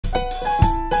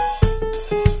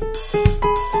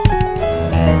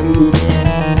My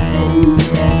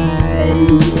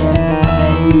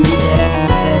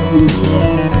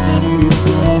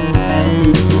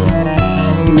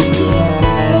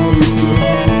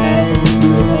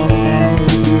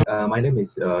name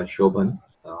is Shobhan.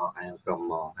 I am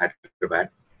from Hyderabad.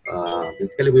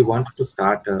 Basically, we wanted to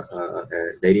start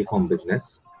a dairy farm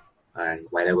business. And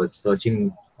while I was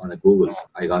searching on a Google,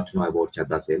 I got to know about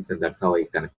Chadha Sales, and that's how I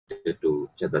connected to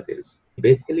Chadha Sales.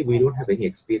 Basically, we don't have any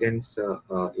experience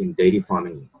in dairy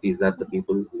farming. These are the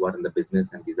people who are in the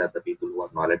business, and these are the people who are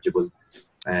knowledgeable.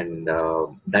 And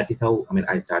that is how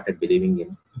I started believing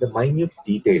in the minute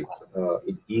details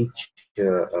in each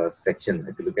section.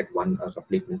 If you look at one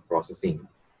complete milk processing,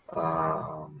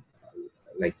 um,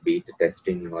 like be it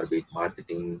testing or be it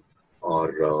marketing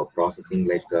or processing,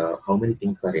 like how many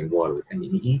things are involved, and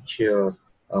in each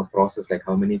process, like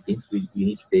how many things we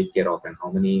need to take care of, and how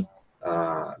many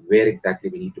where exactly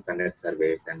we need to conduct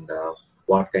surveys, and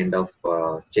what kind of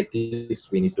checklists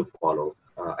we need to follow.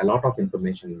 A lot of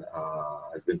information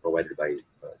has been provided by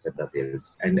Chadha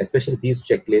Sales, and especially these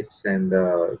checklists and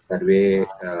survey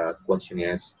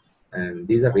questionnaires. And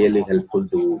these are really helpful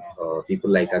to people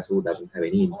like us who doesn't have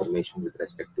any information with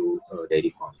respect to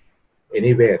dairy farm.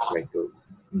 Anywhere, like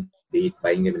be it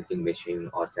buying a milking machine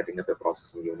or setting up a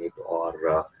processing unit,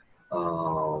 or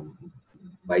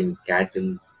buying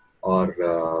cattle,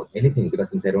 or anything,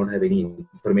 because since I don't have any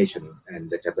information, and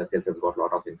the Chadha Sales has got a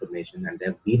lot of information, and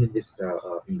they've been in this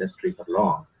industry for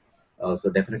long. So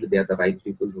definitely they are the right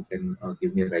people who can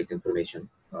give me the right information.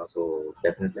 So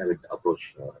definitely I would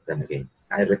approach them again.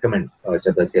 I recommend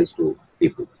Chadha Sales to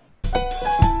people.